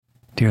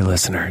Dear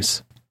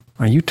listeners,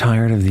 are you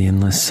tired of the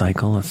endless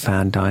cycle of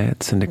fad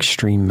diets and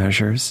extreme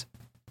measures?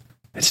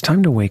 It's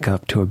time to wake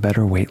up to a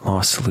better weight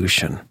loss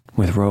solution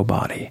with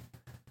Rowbody.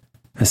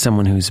 As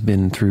someone who's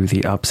been through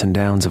the ups and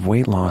downs of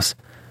weight loss,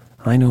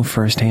 I know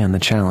firsthand the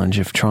challenge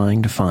of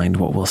trying to find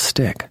what will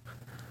stick.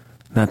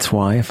 That's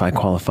why if I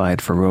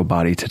qualified for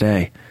Rowbody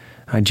today,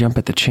 I'd jump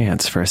at the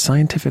chance for a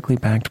scientifically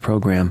backed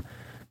program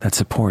that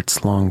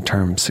supports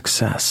long-term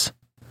success.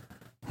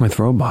 With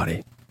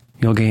Rowbody,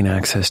 you'll gain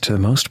access to the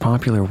most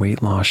popular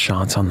weight loss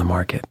shots on the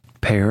market,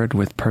 paired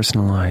with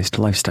personalized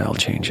lifestyle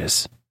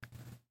changes.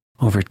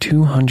 Over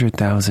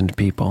 200,000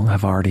 people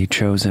have already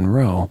chosen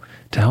Row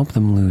to help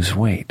them lose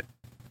weight.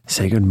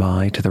 Say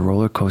goodbye to the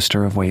roller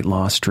coaster of weight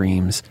loss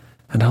dreams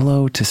and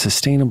hello to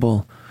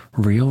sustainable,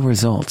 real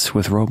results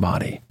with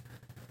Rowbody.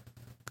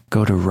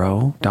 Go to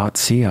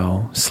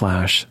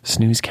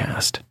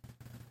row.co/snoozecast.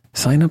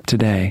 Sign up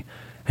today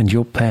and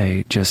you'll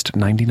pay just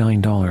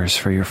 $99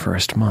 for your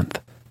first month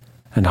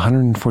and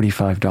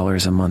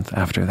 $145 a month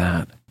after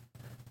that.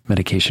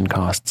 Medication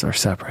costs are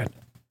separate.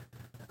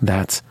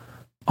 That's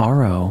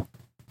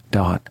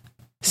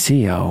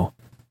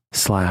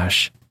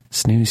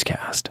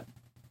ro.co/snoozecast.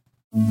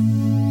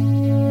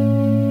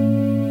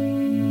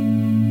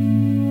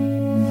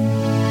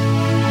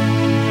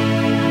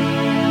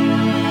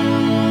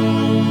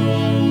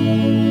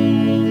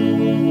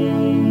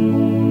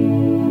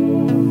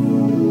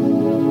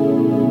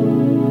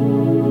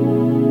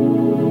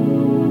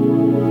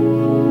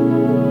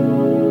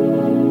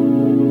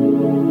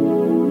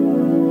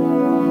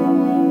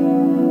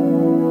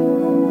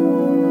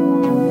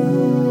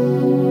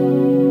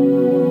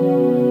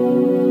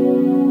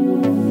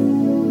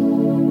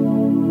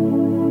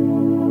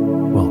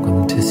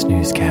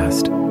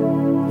 Snoozecast,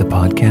 the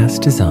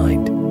podcast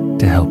designed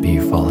to help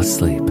you fall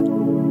asleep.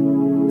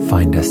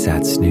 Find us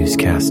at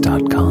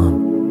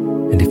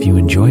snoozecast.com, and if you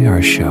enjoy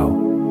our show,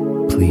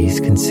 please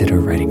consider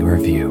writing a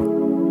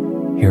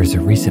review. Here's a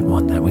recent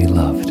one that we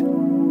loved.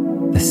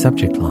 The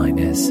subject line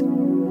is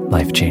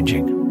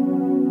life-changing.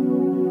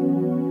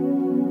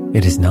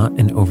 It is not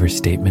an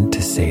overstatement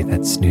to say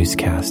that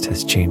Snoozecast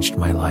has changed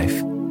my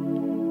life.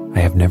 I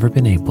have never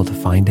been able to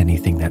find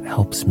anything that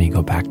helps me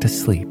go back to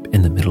sleep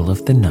in the middle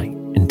of the night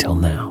until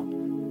now.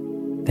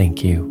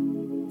 Thank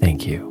you,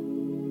 thank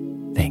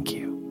you, thank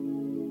you.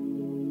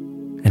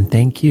 And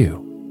thank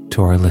you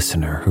to our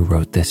listener who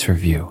wrote this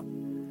review.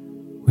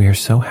 We are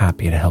so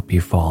happy to help you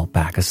fall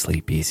back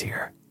asleep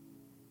easier.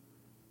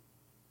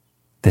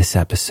 This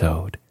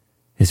episode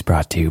is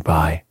brought to you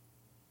by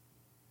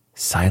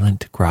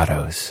Silent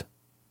Grottos.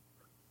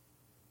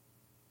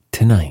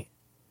 Tonight,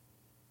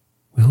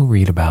 we'll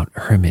read about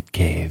hermit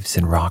caves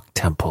and rock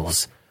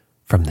temples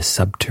from the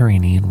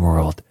subterranean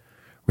world,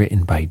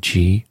 written by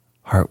G.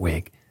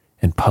 Hartwig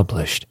and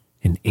published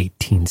in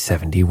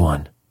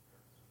 1871.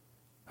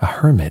 A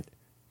hermit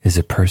is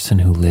a person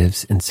who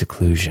lives in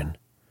seclusion.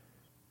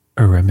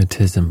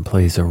 Eremitism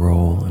plays a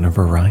role in a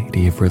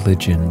variety of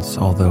religions,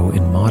 although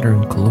in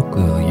modern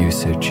colloquial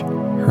usage,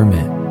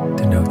 hermit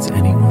denotes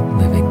anyone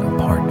living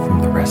apart from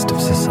the rest of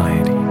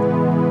society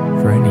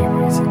for any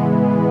reason.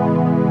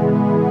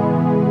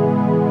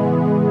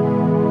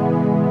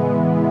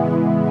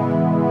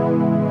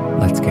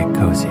 Let's get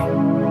cozy.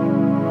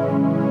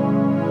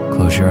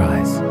 Close your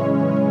eyes.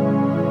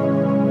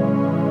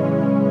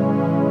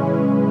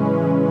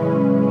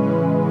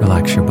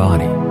 Relax your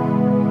body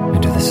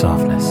into the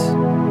softness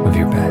of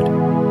your bed.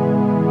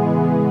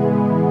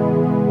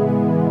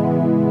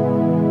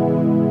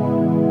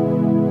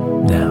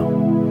 Now,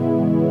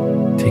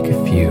 take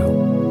a few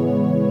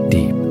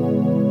deep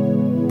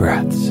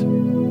breaths.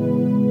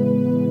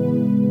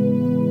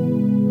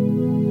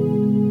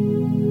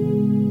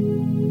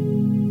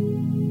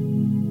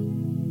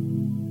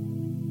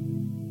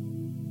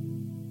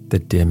 The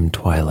dim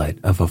twilight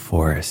of a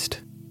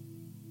forest,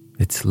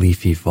 its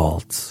leafy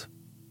vaults,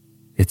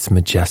 its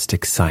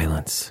majestic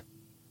silence,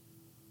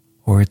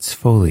 or its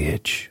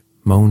foliage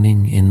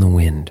moaning in the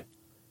wind,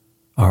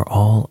 are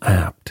all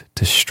apt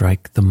to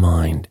strike the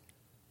mind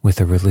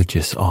with a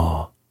religious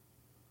awe.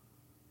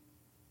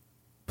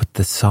 But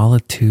the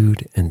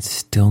solitude and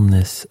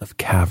stillness of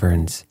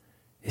caverns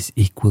is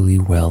equally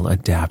well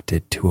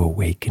adapted to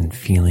awaken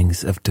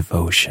feelings of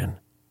devotion,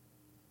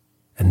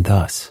 and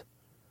thus,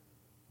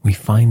 we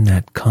find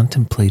that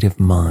contemplative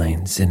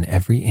minds in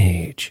every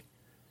age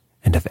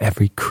and of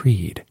every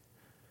creed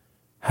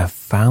have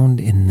found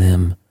in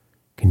them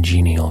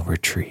congenial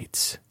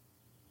retreats.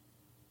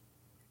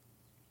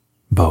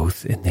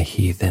 Both in the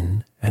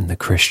heathen and the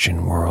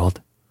Christian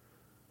world,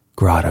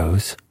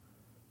 grottos,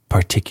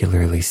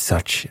 particularly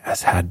such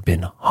as had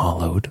been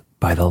hallowed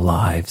by the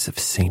lives of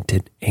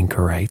sainted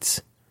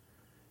anchorites,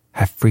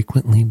 have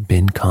frequently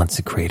been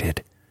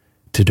consecrated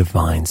to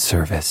divine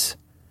service.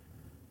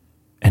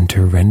 And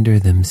to render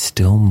them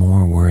still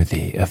more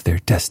worthy of their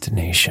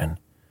destination,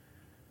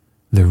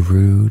 the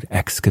rude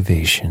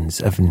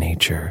excavations of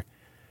nature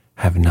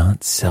have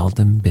not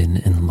seldom been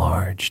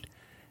enlarged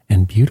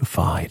and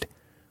beautified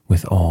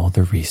with all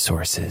the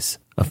resources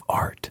of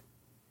art.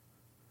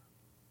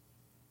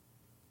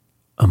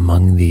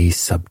 Among these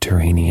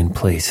subterranean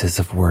places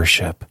of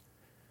worship,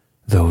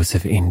 those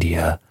of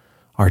India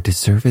are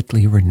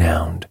deservedly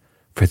renowned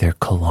for their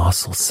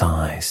colossal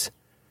size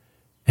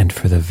and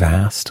for the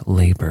vast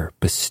labor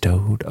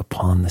bestowed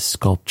upon the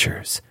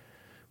sculptures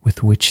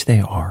with which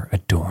they are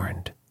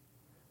adorned.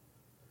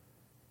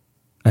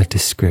 A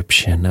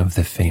description of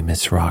the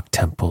famous rock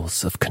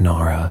temples of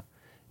Kanara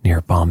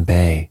near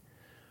Bombay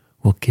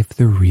will give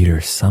the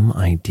reader some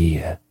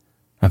idea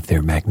of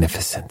their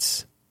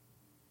magnificence.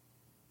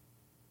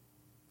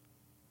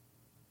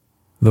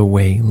 The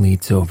way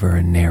leads over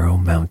a narrow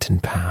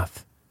mountain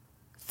path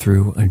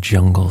through a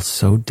jungle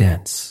so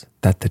dense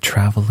that the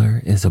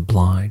traveler is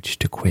obliged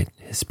to quit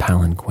his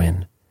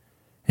palanquin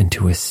and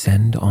to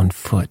ascend on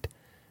foot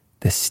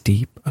the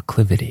steep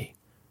acclivity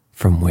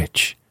from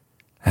which,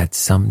 at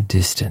some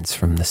distance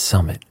from the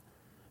summit,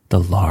 the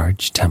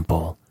large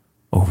temple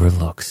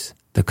overlooks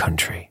the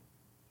country.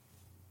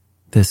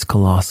 This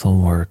colossal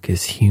work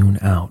is hewn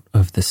out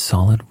of the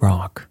solid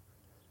rock,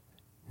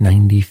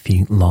 90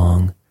 feet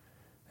long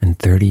and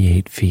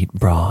 38 feet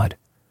broad,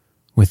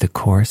 with a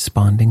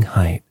corresponding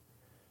height,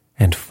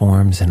 and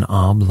forms an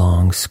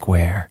oblong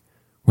square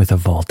with a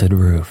vaulted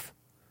roof.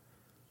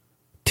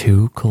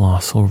 2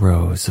 colossal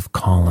rows of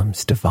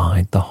columns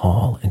divide the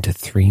hall into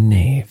 3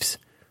 naves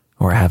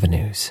or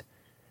avenues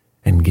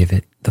and give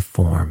it the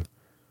form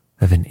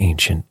of an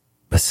ancient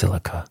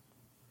basilica.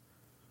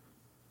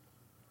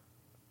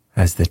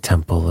 As the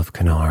Temple of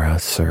Kanara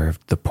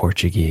served the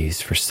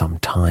Portuguese for some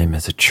time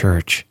as a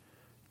church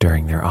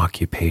during their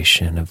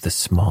occupation of the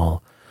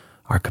small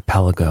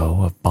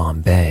archipelago of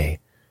Bombay,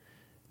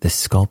 the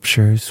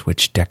sculptures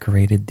which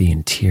decorated the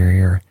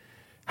interior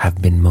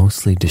have been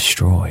mostly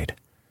destroyed.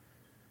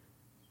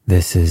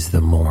 This is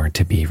the more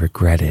to be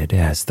regretted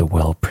as the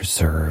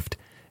well-preserved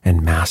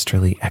and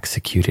masterly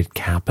executed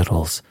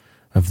capitals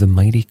of the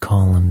mighty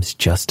columns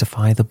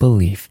justify the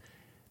belief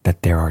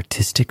that their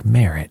artistic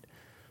merit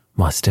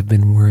must have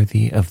been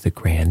worthy of the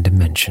grand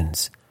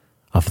dimensions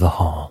of the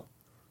hall.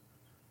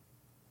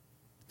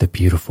 The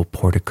beautiful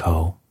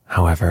portico,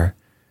 however,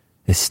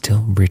 is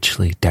still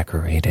richly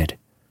decorated.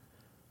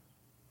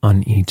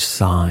 On each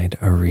side,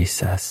 a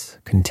recess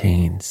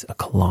contains a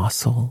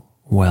colossal,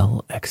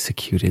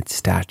 well-executed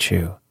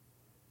statue,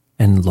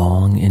 and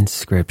long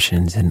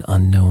inscriptions in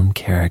unknown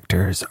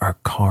characters are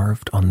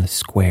carved on the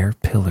square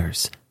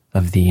pillars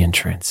of the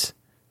entrance.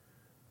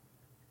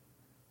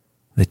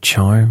 The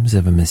charms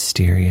of a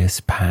mysterious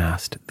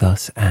past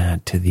thus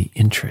add to the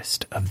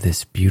interest of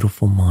this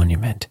beautiful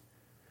monument,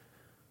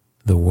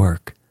 the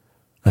work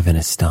of an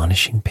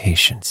astonishing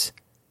patience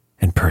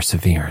and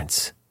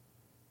perseverance.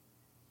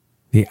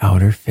 The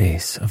outer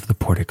face of the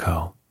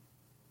portico,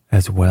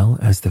 as well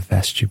as the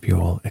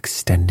vestibule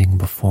extending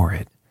before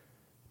it,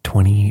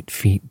 28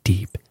 feet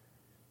deep,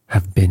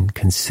 have been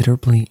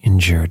considerably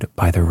injured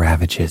by the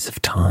ravages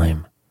of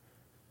time.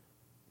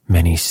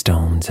 Many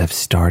stones have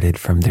started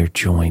from their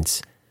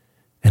joints,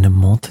 and a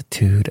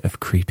multitude of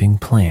creeping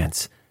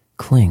plants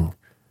cling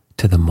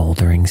to the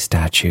moldering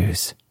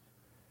statues.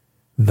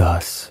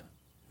 Thus,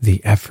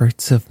 the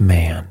efforts of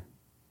man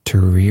to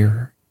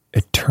rear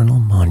eternal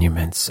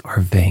monuments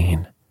are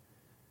vain.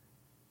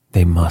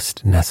 They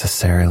must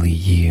necessarily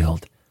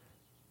yield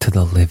to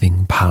the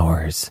living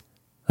powers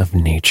of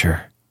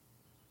nature.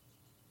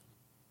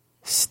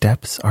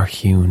 Steps are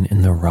hewn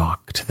in the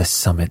rock to the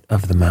summit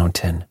of the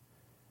mountain,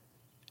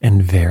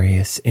 and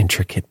various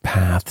intricate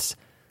paths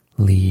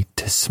lead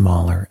to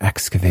smaller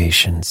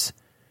excavations,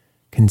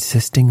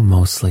 consisting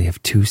mostly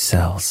of 2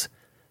 cells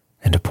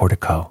and a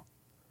portico.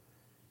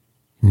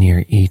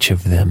 Near each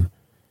of them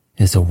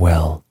is a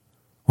well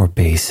or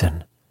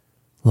basin,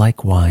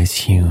 likewise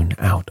hewn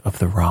out of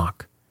the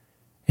rock,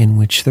 in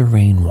which the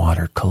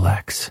rainwater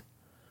collects,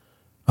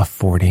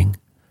 affording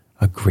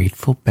a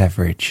grateful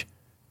beverage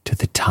to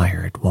the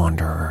tired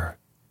wanderer.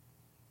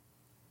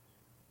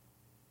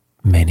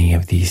 Many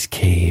of these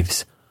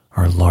caves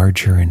are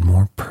larger and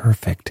more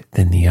perfect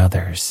than the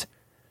others,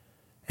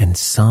 and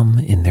some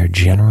in their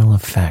general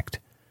effect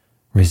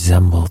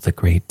resemble the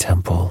great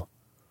temple,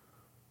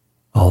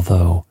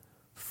 although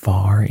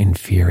far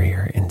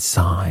inferior in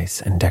size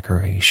and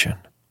decoration.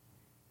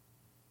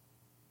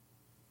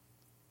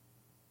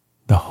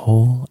 The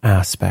whole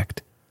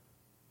aspect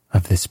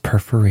of this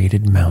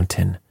perforated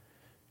mountain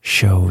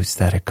shows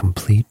that a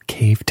complete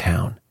cave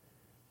town,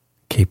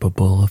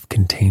 capable of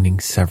containing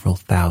several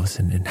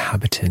thousand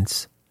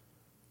inhabitants,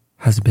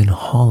 has been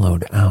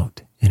hollowed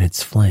out in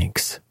its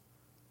flanks.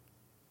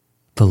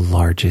 The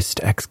largest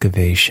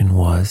excavation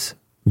was,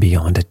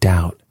 beyond a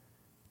doubt,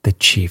 the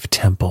chief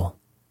temple.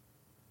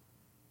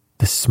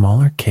 The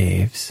smaller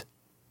caves,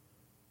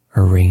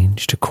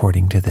 arranged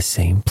according to the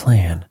same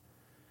plan,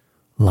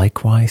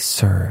 likewise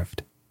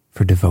served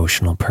for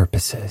devotional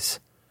purposes,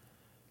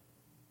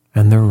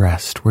 and the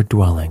rest were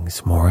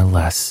dwellings more or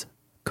less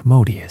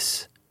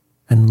commodious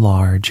and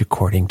large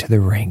according to the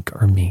rank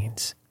or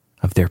means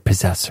of their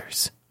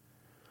possessors,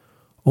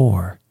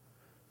 or,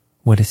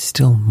 what is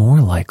still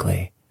more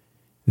likely,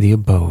 the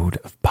abode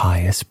of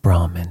pious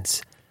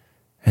Brahmins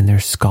and their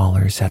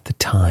scholars at the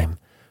time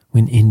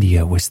when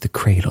India was the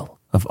cradle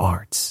of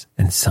arts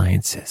and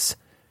sciences,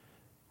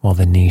 while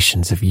the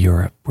nations of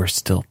Europe were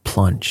still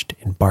plunged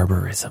in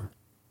barbarism.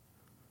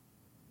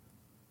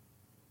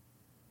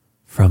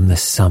 From the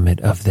summit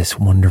of this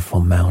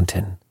wonderful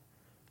mountain,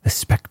 the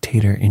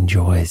spectator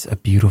enjoys a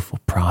beautiful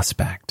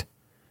prospect.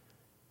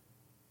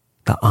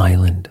 The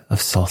island of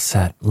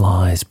Salsette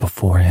lies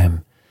before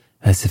him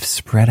as if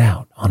spread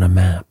out on a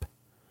map,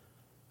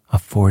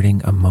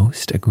 affording a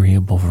most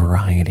agreeable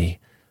variety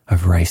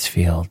of rice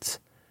fields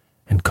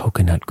and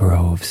coconut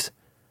groves,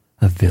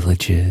 of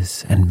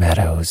villages and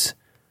meadows,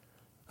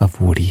 of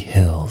woody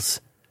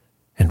hills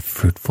and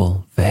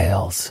fruitful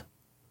vales.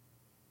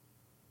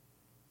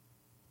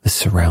 The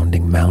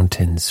surrounding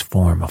mountains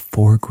form a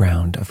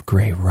foreground of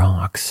gray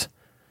rocks,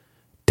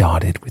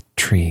 dotted with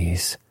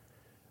trees,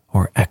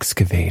 or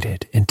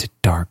excavated into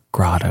dark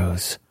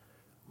grottos,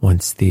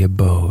 once the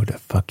abode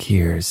of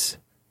fakirs,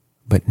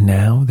 but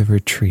now the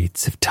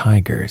retreats of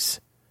tigers,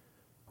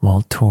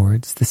 while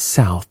towards the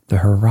south the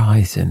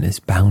horizon is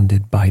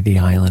bounded by the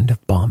island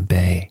of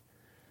Bombay,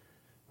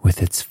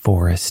 with its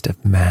forest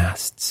of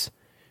masts,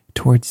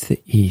 towards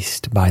the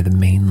east by the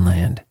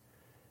mainland,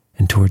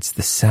 and towards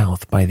the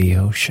south by the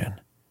ocean.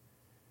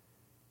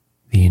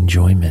 The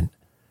enjoyment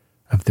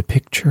of the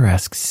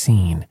picturesque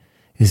scene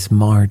is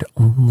marred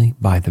only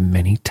by the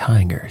many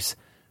tigers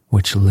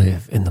which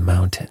live in the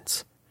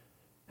mountains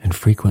and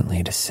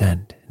frequently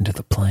descend into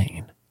the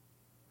plain.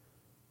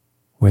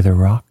 Where the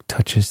rock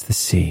touches the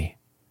sea,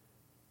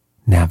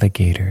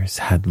 navigators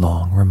had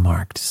long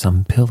remarked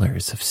some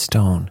pillars of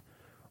stone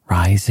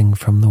rising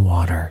from the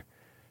water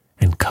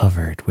and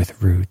covered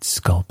with rude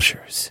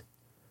sculptures.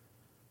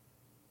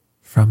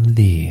 From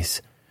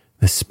these,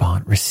 the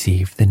spot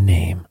received the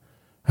name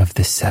of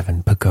the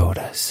 7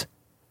 pagodas.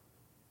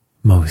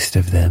 Most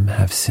of them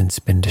have since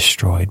been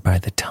destroyed by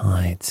the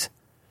tides,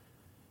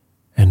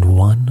 and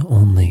one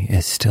only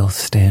is still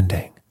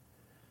standing,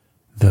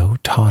 though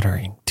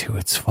tottering to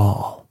its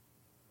fall.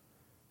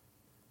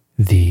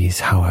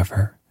 These,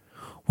 however,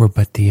 were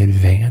but the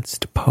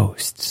advanced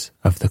posts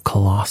of the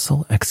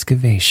colossal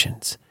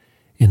excavations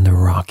in the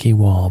rocky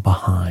wall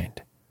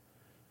behind,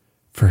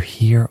 for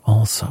here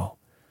also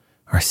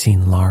are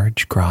seen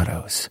large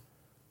grottos,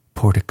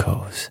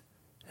 porticos,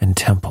 and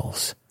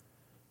temples,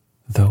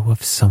 though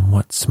of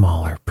somewhat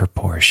smaller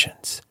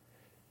proportions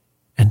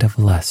and of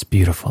less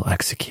beautiful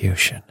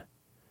execution.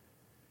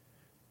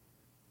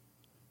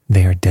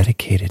 They are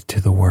dedicated to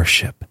the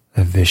worship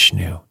of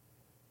Vishnu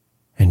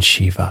and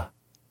Shiva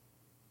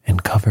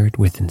and covered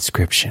with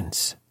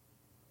inscriptions.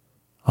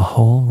 A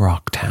whole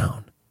rock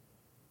town,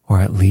 or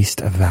at least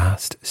a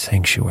vast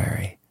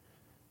sanctuary,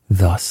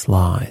 thus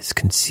lies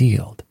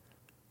concealed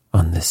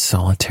on this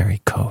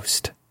solitary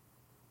coast.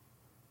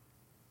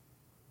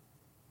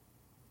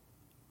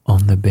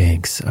 On the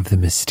banks of the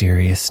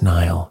mysterious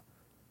Nile,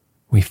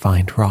 we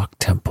find rock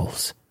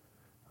temples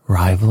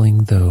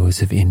rivaling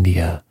those of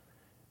India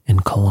in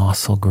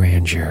colossal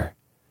grandeur,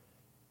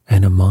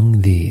 and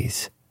among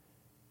these,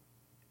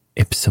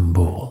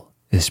 Ipsambul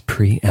is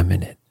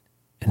preeminent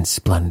in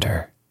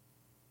splendor.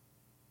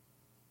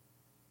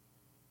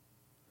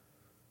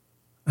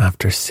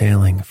 After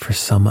sailing for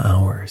some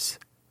hours,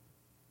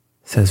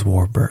 says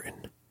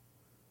Warburton,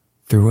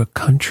 through a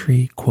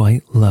country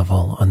quite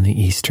level on the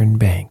eastern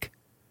bank,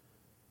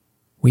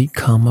 we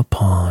come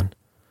upon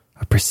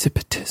a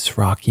precipitous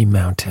rocky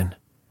mountain,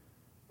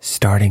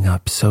 starting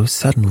up so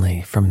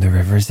suddenly from the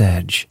river's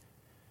edge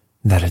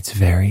that its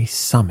very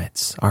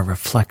summits are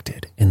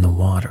reflected in the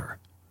water.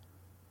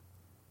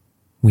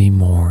 We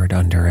moored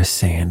under a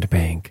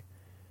sandbank,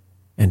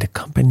 and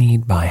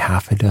accompanied by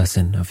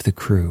 6 of the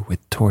crew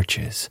with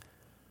torches,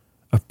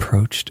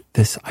 approached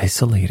this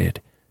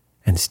isolated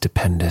and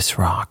stupendous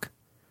rock.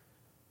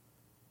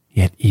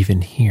 Yet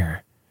even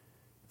here,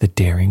 the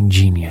daring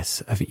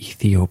genius of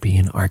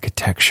Ethiopian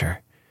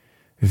architecture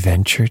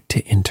ventured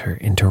to enter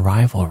into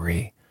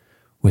rivalry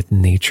with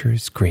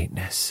nature's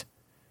greatness,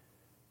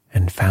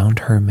 and found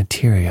her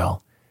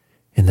material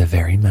in the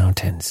very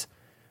mountains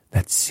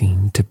that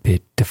seemed to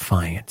bid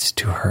defiance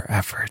to her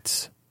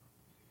efforts.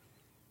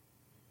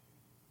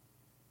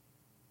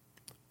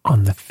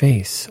 On the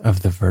face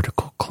of the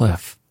vertical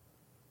cliff,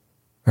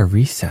 a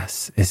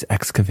recess is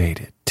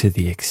excavated to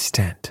the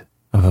extent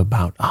of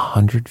about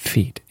 100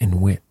 feet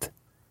in width.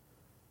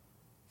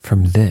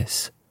 From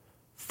this,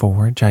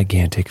 4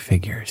 gigantic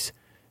figures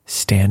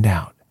stand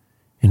out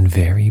in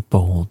very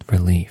bold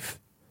relief.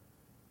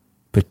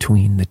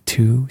 Between the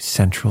 2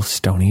 central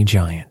stony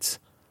giants,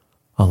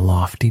 a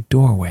lofty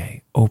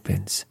doorway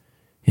opens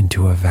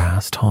into a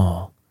vast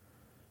hall,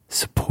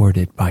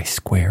 supported by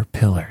square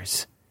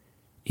pillars,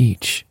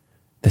 each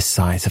the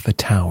size of a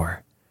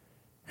tower,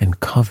 and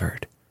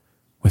covered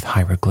with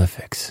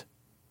hieroglyphics.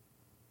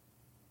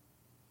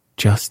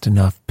 Just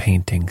enough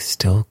painting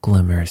still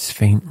glimmers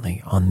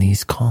faintly on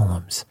these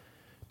columns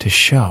to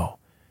show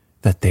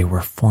that they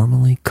were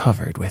formerly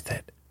covered with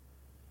it,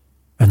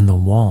 and the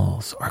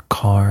walls are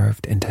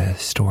carved into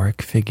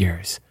historic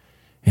figures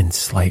in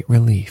slight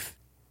relief.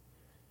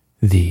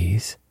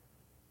 These,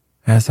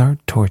 as our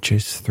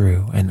torches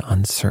threw an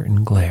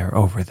uncertain glare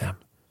over them,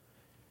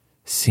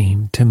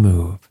 seemed to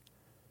move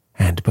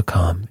and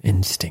become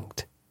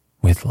instinct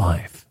with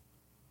life.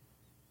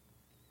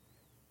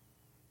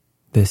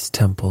 This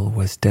temple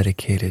was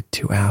dedicated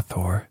to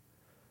Hathor,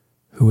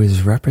 who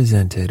is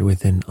represented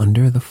within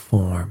under the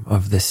form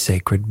of the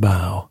sacred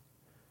bow.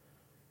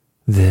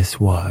 This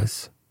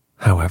was,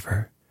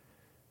 however,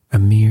 a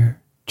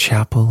mere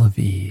chapel of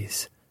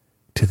ease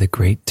to the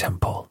great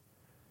temple,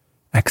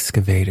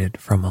 excavated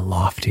from a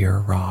loftier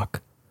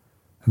rock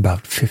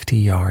about 50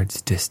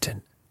 yards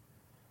distant.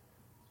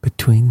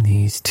 Between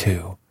these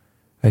two,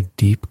 a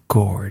deep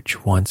gorge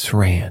once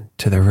ran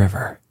to the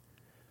river,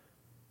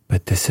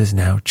 but this is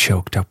now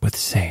choked up with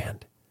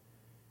sand,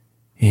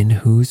 in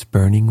whose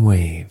burning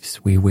waves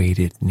we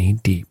waded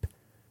knee-deep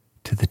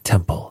to the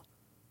temple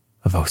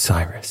of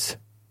Osiris.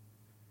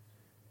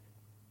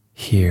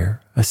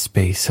 Here, a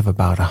space of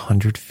about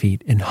 100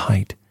 feet in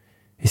height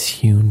is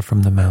hewn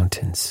from the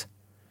mountains,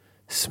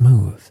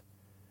 smooth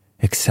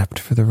except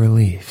for the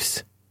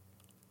reliefs.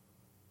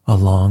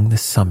 Along the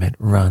summit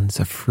runs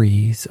a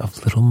frieze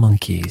of little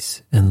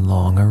monkeys in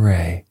long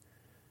array,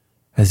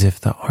 as if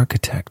the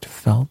architect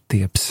felt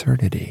the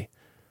absurdity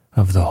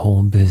of the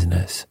whole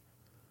business,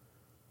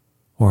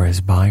 or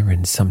as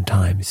Byron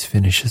sometimes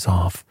finishes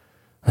off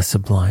a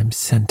sublime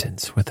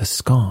sentence with a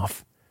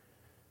scoff,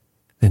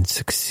 then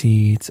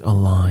succeeds a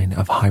line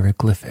of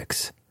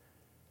hieroglyphics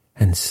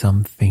and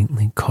some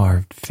faintly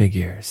carved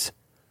figures,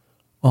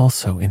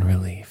 also in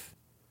relief,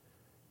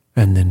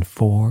 and then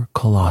 4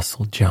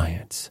 colossal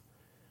giants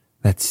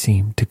that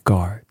seem to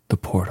guard the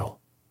portal.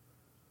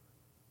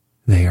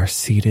 They are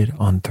seated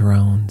on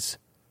thrones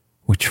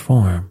which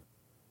form,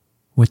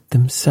 with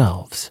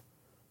themselves,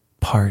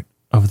 part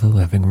of the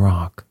living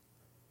rock,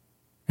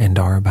 and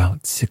are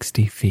about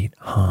 60 feet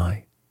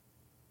high.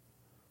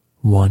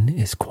 One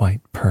is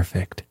quite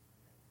perfect,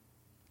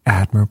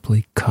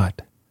 admirably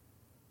cut,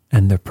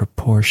 and the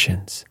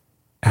proportions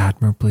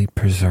admirably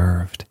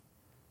preserved.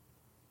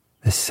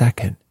 The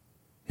second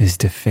is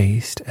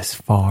defaced as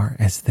far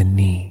as the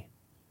knee.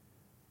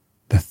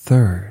 The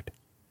third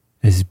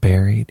is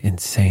buried in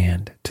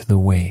sand to the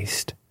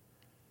waist,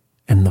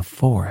 and the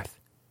fourth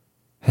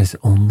has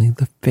only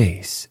the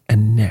face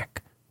and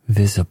neck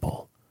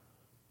visible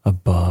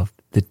above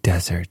the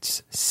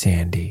desert's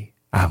sandy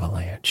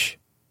avalanche.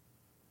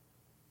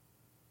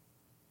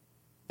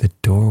 The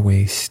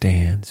doorway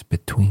stands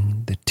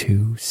between the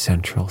 2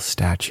 central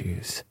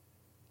statues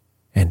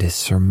and is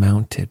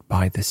surmounted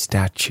by the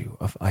statue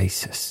of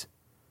Isis,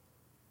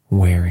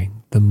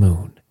 wearing the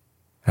moon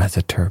as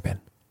a turban.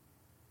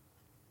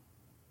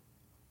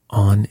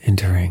 On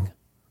entering,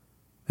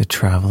 the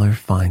traveler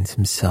finds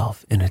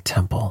himself in a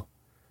temple,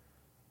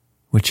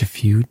 which a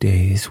few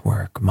days'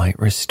 work might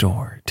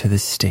restore to the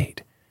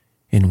state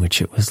in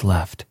which it was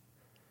left,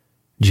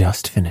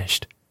 just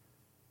finished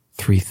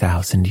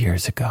 3,000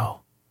 years ago.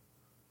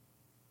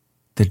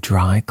 The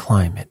dry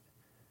climate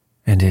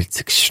and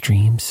its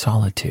extreme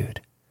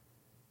solitude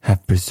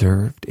have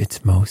preserved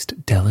its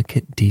most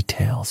delicate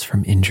details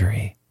from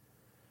injury,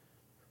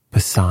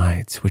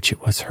 besides which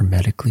it was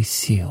hermetically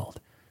sealed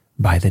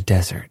by the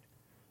desert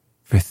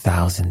for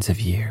thousands of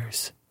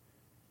years,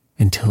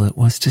 until it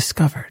was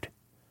discovered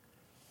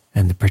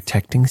and the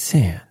protecting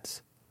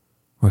sands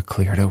were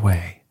cleared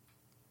away.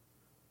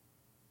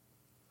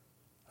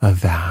 A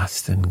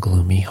vast and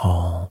gloomy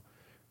hall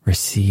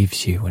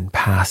receives you in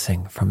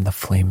passing from the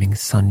flaming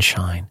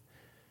sunshine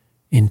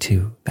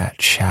into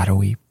that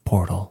shadowy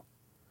portal.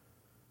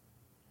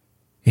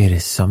 It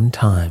is some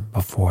time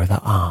before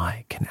the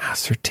eye can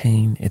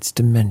ascertain its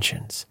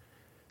dimensions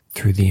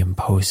through the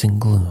imposing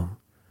gloom,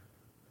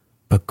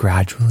 but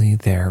gradually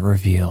there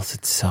reveals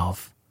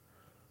itself,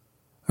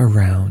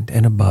 around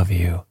and above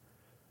you,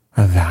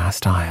 a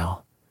vast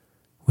aisle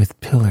with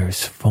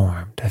pillars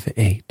formed of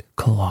 8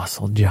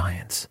 colossal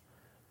giants,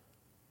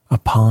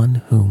 upon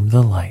whom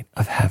the light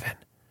of heaven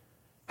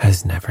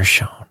has never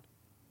shone.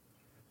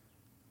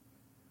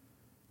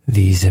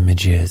 These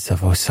images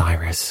of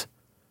Osiris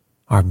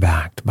are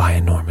backed by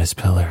enormous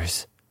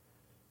pillars,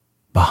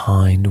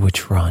 behind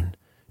which run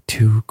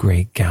 2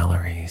 great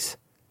galleries,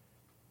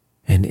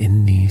 and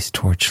in these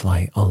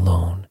torchlight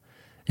alone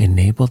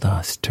enabled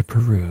us to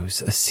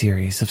peruse a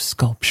series of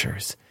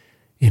sculptures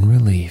in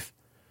relief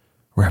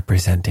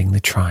representing the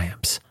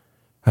triumphs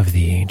of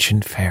the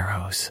ancient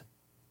pharaohs.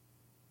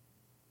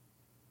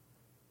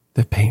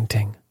 The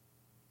painting,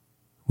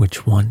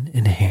 which one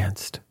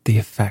enhanced the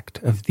effect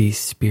of these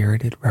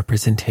spirited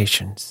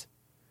representations,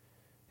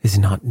 is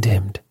not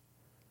dimmed,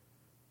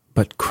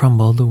 but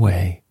crumbled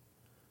away.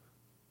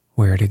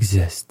 Where it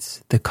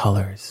exists, the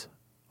colors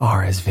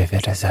are as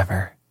vivid as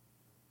ever.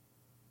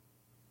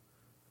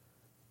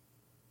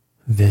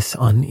 This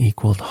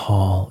unequaled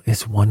hall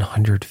is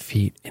 100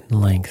 feet in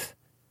length,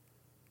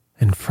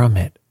 and from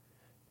it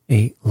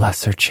 8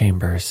 lesser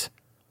chambers,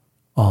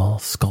 all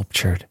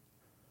sculptured,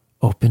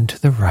 open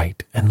to the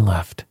right and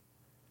left.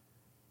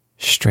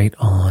 Straight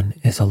on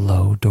is a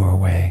low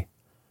doorway,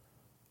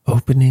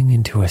 opening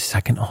into a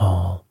second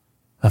hall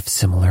of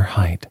similar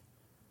height,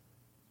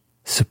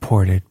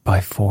 supported by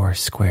 4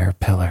 square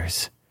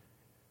pillars,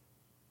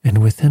 and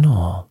within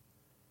all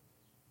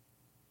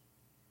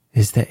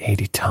is the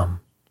adytum,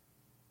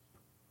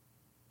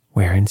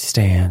 wherein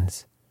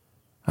stands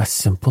a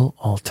simple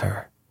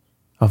altar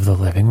of the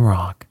living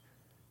rock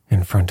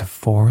in front of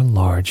 4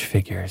 large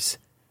figures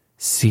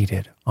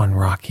seated on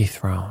rocky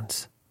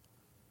thrones.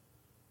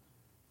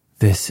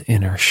 This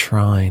inner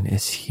shrine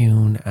is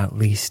hewn at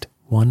least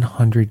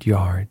 100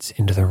 yards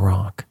into the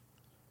rock,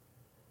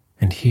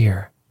 and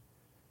here,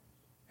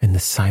 in the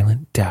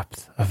silent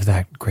depth of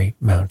that great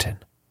mountain,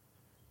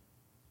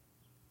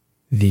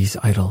 these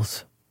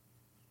idols,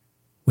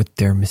 with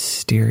their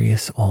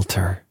mysterious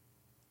altar,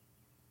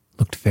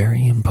 looked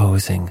very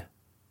imposing.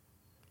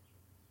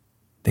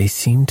 They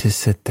seemed to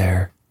sit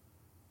there,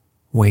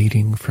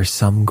 waiting for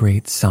some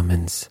great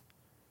summons,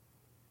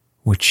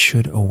 which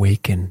should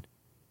awaken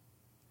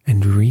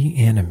and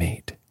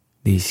reanimate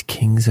these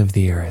kings of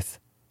the earth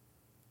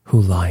who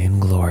lie in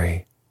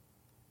glory,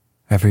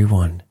 every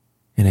one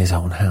in his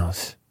own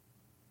house.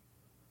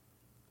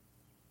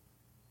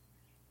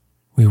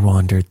 We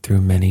wandered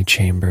through many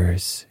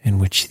chambers in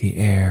which the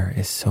air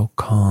is so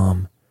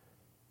calm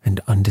and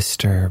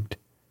undisturbed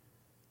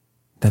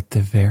that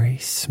the very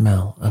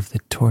smell of the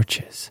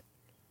torches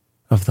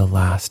of the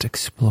last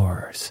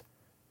explorers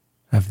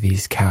of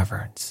these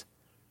caverns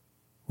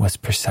was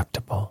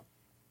perceptible.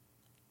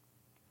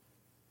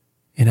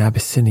 In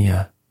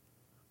Abyssinia,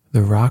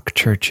 the rock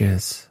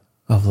churches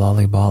of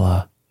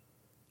Lalibela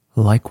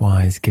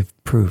likewise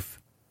give proof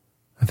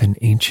of an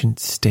ancient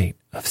state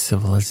of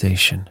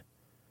civilization,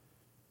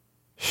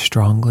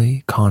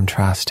 strongly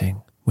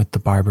contrasting with the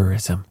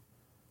barbarism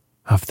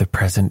of the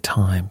present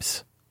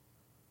times.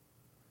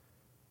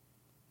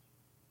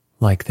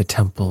 Like the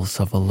temples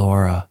of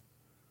Ellora,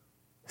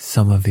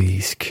 some of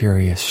these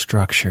curious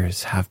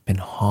structures have been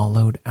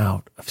hollowed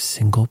out of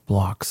single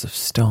blocks of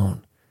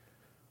stone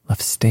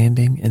left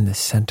standing in the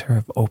center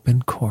of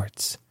open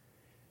courts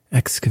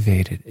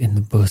excavated in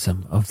the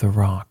bosom of the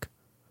rock,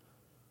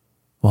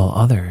 while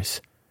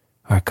others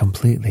are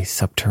completely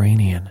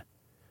subterranean,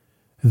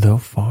 though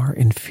far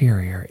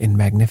inferior in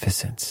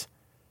magnificence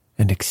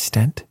and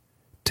extent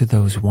to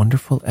those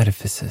wonderful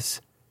edifices.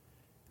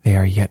 They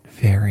are yet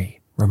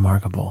very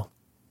remarkable.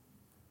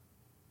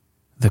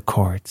 The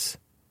courts,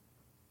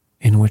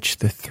 in which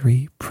the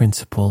 3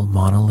 principal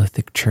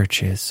monolithic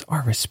churches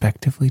are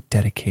respectively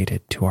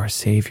dedicated to our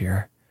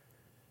Savior,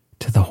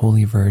 to the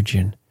Holy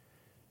Virgin,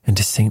 and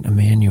to Saint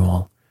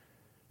Emmanuel,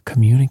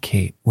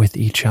 communicate with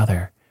each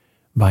other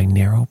by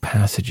narrow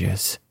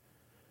passages,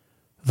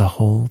 the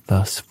whole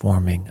thus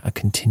forming a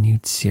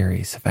continued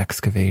series of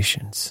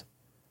excavations.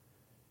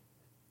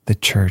 The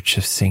Church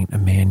of Saint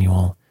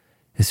Emmanuel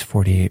is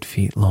 48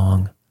 feet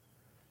long,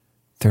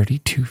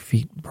 32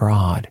 feet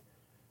broad,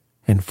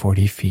 and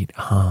 40 feet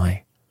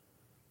high,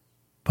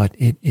 but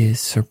it is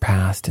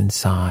surpassed in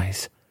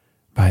size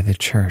by the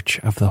Church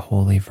of the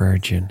Holy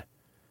Virgin,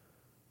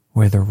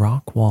 where the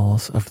rock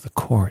walls of the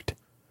court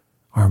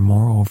are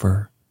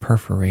moreover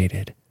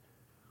perforated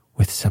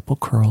with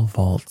sepulchral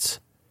vaults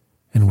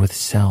and with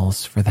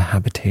cells for the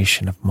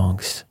habitation of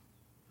monks.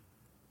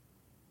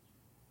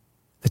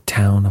 The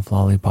town of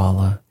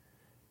Lalibela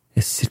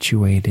is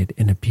situated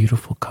in a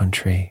beautiful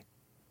country,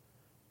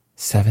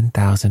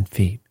 7,000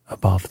 feet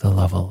above the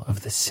level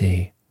of the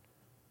sea,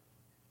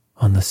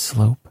 on the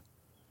slope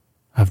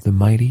of the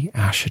mighty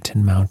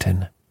Asheton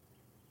Mountain,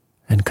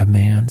 and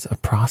commands a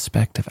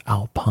prospect of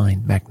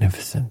alpine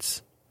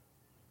magnificence.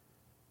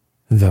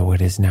 Though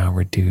it is now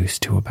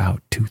reduced to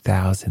about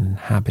 2,000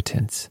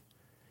 inhabitants,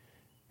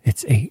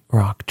 its 8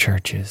 rock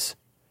churches,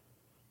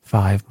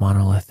 5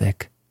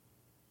 monolithic,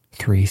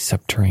 3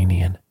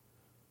 subterranean,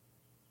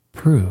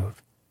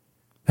 prove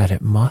that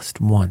it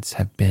must once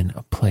have been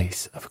a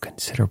place of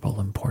considerable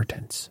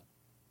importance.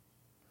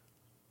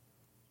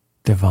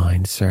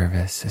 Divine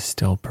service is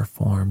still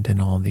performed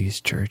in all these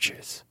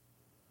churches,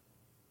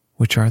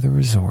 which are the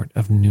resort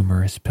of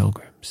numerous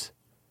pilgrims,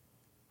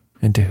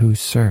 and to whose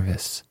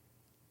service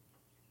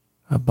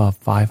above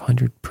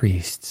 500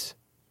 priests,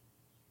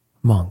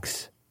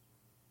 monks,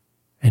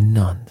 and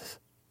nuns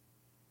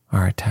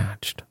are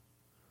attached.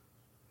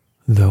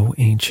 Though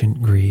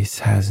ancient Greece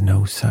has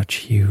no such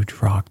huge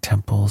rock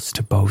temples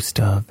to boast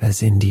of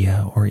as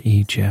India or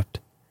Egypt,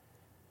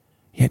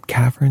 yet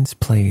caverns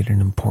played an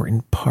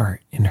important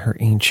part in her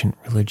ancient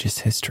religious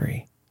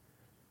history.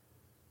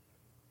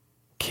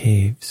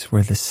 Caves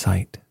were the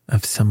site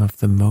of some of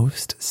the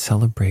most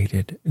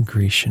celebrated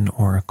Grecian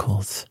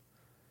oracles.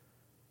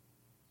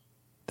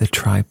 The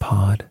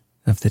tripod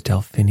of the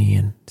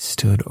Delphinion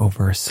stood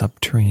over a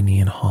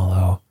subterranean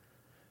hollow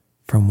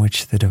from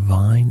which the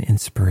divine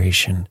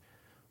inspiration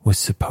was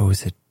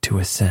supposed to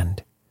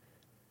ascend,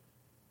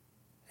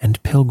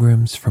 and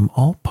pilgrims from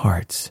all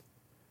parts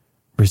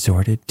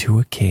resorted to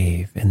a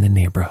cave in the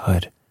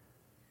neighborhood.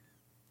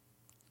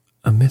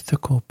 A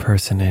mythical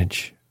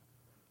personage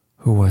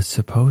who was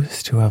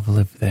supposed to have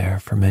lived there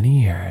for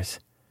many years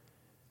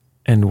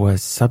and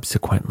was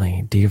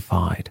subsequently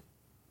deified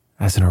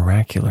as an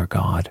oracular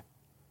god,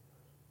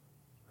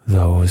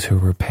 Those who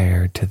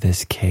repaired to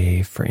this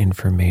cave for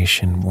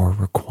information were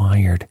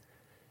required,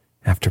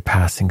 after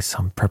passing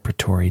some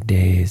preparatory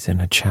days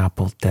in a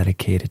chapel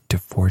dedicated to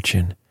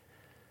fortune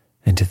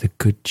and to the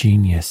good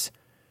genius,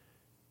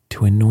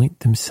 to anoint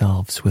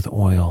themselves with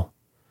oil,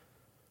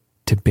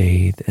 to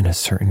bathe in a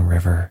certain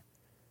river,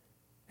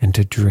 and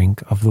to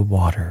drink of the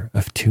water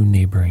of 2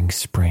 neighboring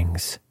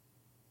springs,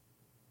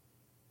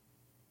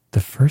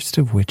 the first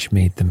of which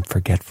made them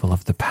forgetful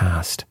of the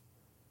past,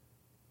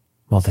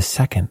 while the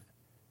second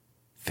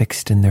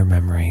fixed in their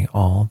memory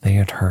all they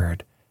had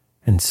heard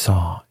and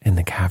saw in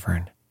the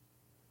cavern.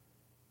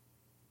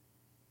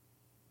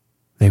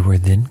 They were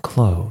then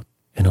clothed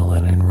in a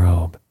linen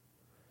robe,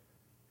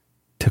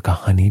 took a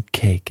honeyed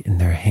cake in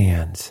their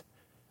hands,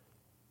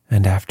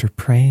 and after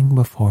praying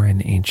before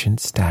an ancient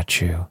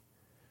statue,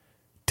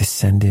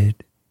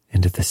 descended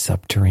into the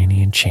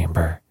subterranean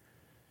chamber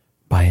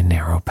by a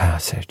narrow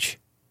passage.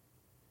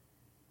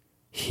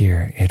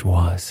 Here it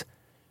was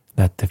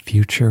that the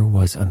future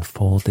was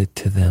unfolded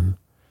to them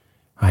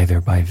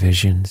either by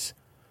visions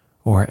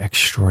or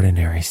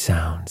extraordinary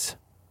sounds.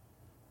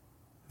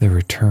 The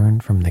return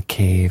from the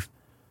cave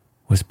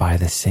was by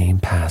the same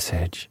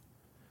passage,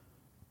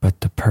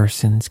 but the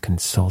persons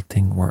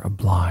consulting were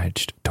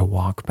obliged to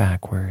walk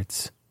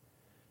backwards.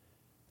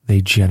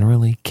 They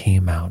generally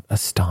came out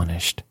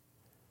astonished,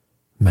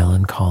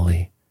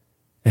 melancholy,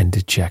 and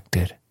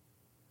dejected.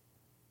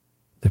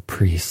 The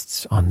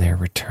priests, on their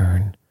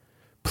return,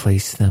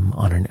 placed them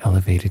on an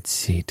elevated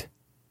seat,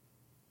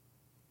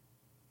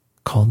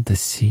 called the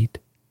seat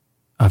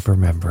of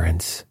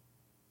remembrance,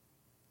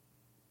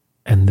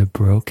 and the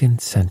broken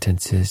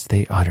sentences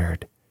they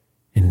uttered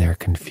in their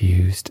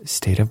confused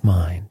state of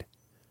mind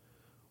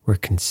were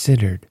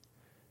considered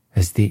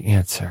as the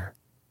answer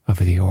of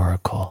the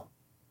oracle.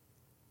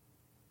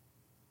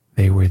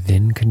 They were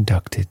then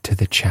conducted to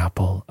the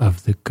chapel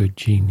of the good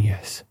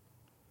genius,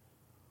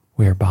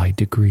 where by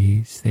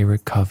degrees they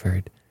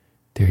recovered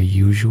their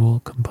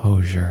usual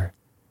composure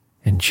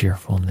and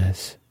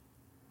cheerfulness.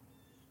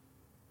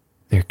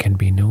 There can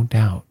be no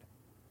doubt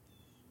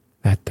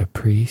that the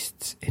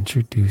priests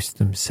introduced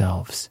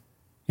themselves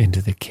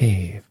into the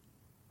cave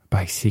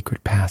by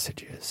secret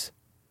passages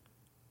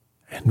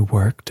and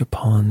worked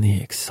upon the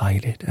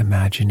excited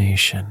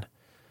imagination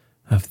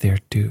of their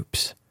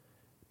dupes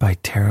by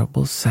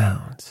terrible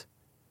sounds.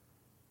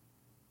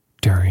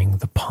 During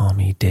the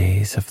palmy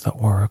days of the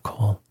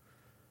oracle,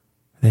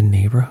 the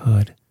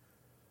neighborhood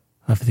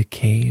of the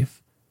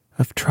cave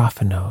of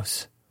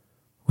Trophanos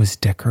was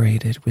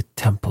decorated with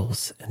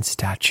temples and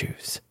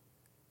statues.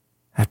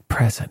 At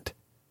present,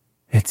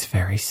 its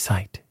very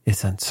site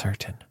is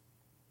uncertain.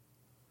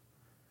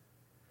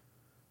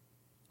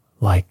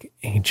 Like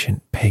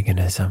ancient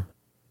paganism,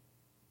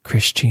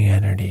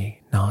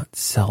 Christianity not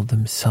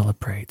seldom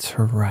celebrates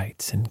her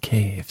rites in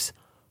caves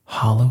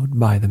hallowed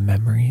by the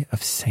memory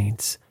of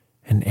saints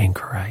and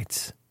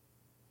anchorites.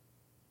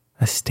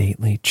 A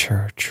stately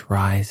church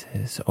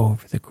rises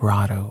over the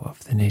grotto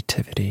of the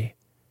Nativity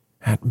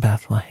at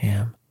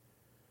Bethlehem,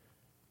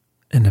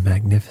 and a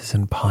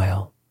magnificent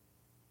pile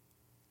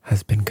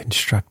has been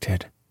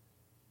constructed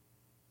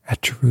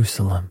at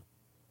Jerusalem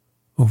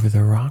over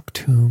the rock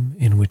tomb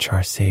in which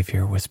our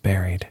Savior was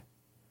buried.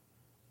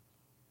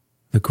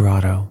 The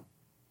grotto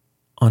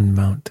on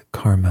Mount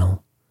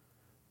Carmel,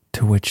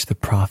 to which the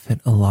prophet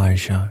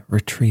Elijah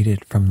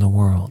retreated from the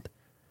world,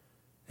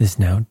 is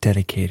now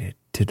dedicated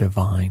to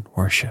divine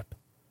worship.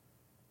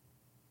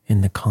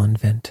 In the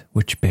convent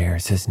which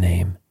bears his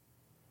name,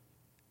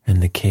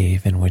 and the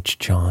cave in which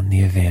John the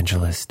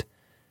Evangelist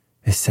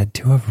is said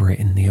to have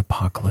written the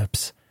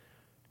Apocalypse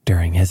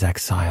during his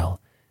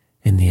exile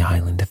in the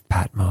island of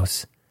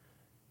Patmos,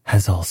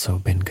 has also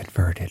been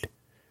converted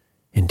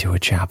into a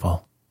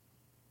chapel.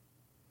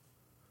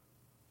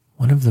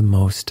 One of the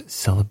most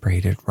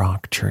celebrated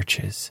rock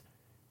churches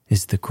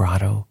is the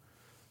grotto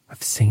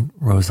of Saint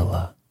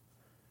Rosala,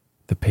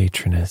 the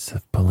patroness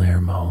of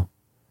Palermo.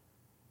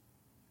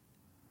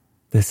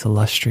 This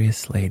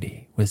illustrious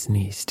lady was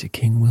niece to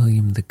King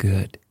William the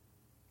Good,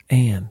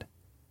 and,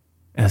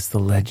 as the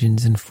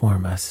legends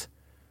inform us,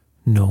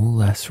 no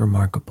less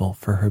remarkable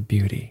for her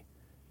beauty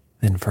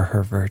than for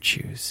her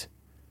virtues,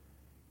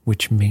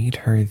 which made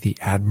her the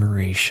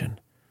admiration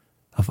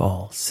of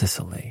all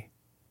Sicily.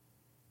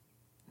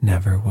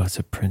 Never was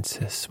a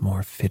princess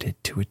more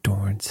fitted to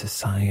adorn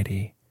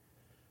society,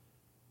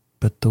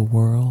 but the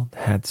world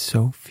had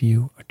so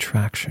few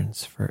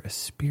attractions for a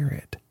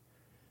spirit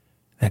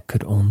that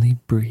could only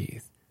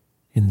breathe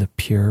in the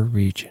pure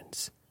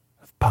regions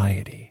of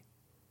piety,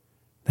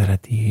 that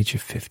at the age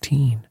of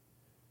 15,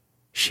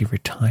 she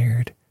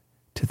retired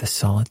to the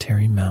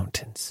solitary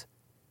mountains,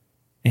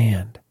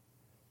 and,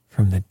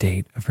 from the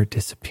date of her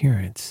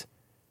disappearance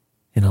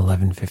in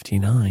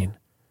 1159,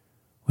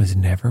 was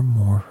never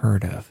more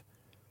heard of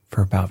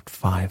for about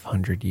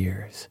 500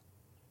 years.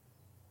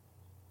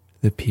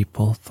 The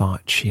people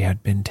thought she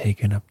had been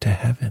taken up to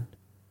heaven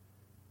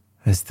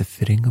as the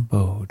fitting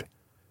abode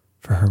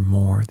for her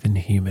more than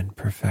human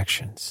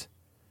perfections.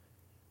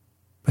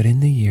 But in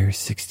the year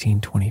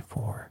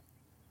 1624,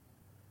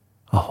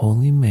 a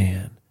holy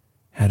man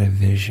had a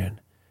vision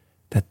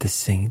that the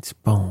saint's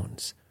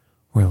bones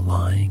were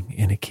lying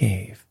in a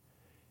cave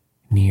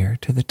near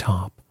to the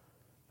top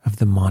of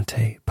the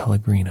Monte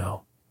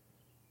Pellegrino,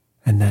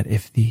 and that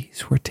if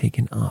these were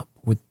taken up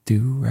with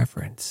due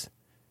reverence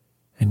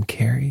and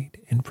carried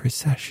in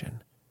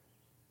procession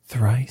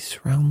thrice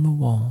round the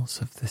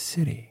walls of the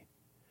city,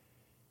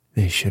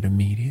 they should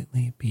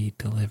immediately be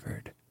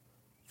delivered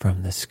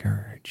from the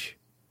scourge.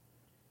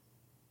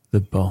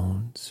 The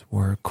bones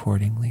were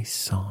accordingly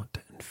sought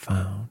and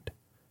found,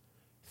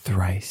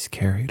 thrice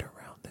carried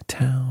around the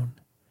town,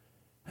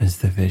 as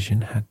the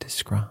vision had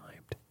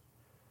described,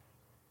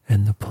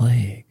 and the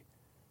plague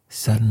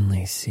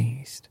suddenly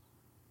ceased.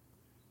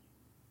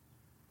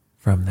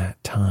 From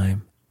that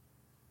time,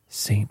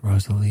 Saint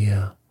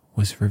Rosalia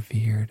was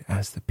revered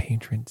as the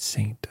patron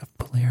saint of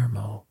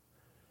Palermo,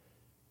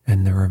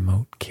 and the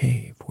remote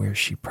cave where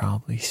she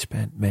probably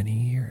spent many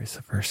years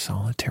of her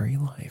solitary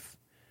life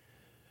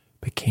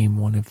became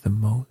one of the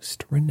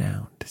most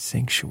renowned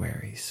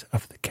sanctuaries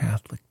of the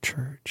Catholic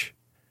Church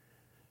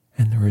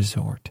and the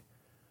resort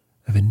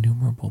of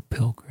innumerable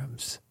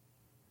pilgrims.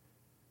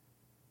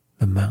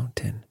 The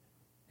mountain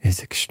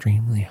is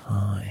extremely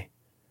high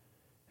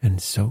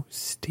and so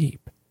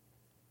steep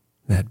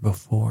that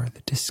before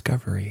the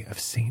discovery of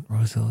Saint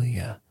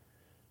Rosalia,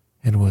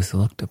 it was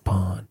looked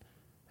upon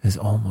as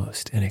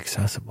almost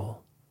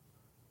inaccessible.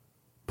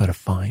 But a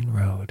fine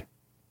road,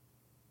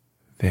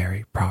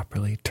 very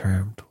properly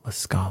termed La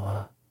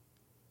Scala,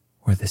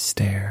 or the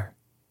stair,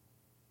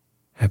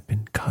 have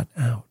been cut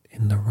out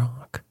in the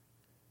rock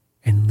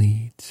and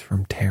leads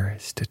from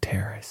terrace to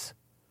terrace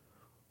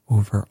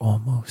over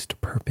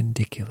almost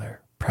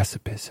perpendicular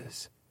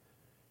precipices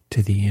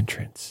to the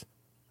entrance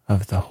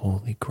of the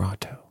Holy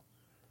Grotto,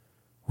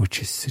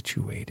 which is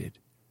situated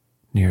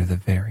near the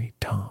very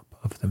top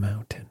of the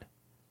mountain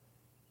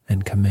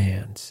and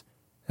commands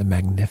a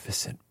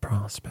magnificent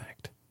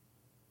prospect.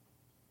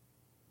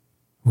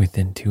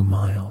 Within 2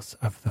 miles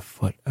of the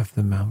foot of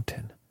the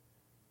mountain,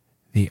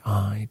 the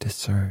eye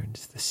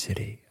discerns the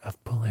city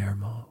of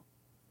Palermo,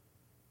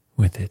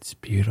 with its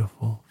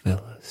beautiful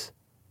villas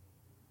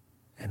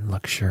and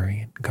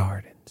luxuriant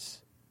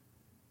gardens,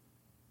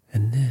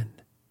 and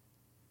then,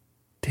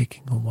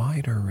 taking a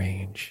wider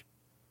range,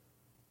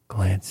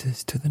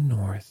 glances to the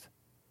north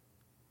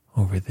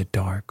over the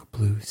dark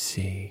blue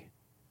sea,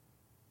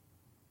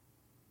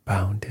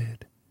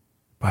 bounded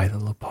by the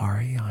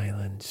Lipari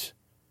Islands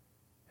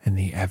and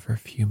the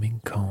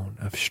ever-fuming cone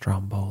of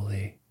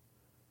Stromboli,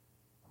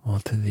 while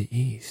to the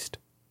east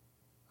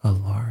a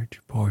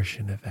large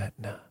portion of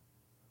Etna,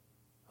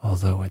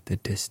 although at the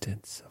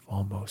distance of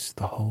almost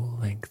the whole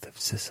length of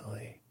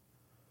Sicily,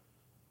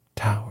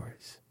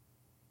 towers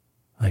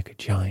like a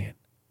giant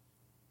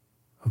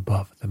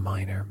above the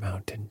minor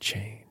mountain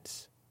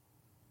chains.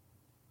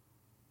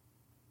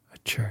 A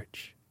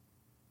church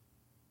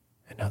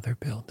and other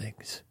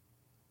buildings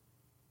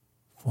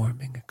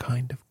forming a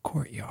kind of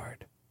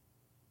courtyard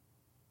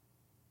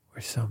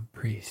where some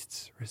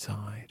priests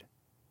reside,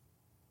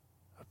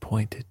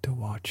 appointed to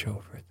watch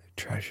over the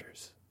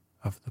treasures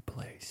of the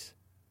place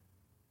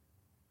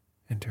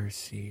and to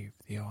receive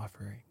the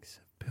offerings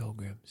of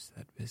pilgrims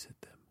that visit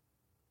them,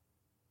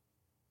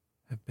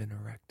 have been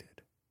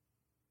erected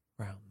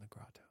round the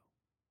grotto.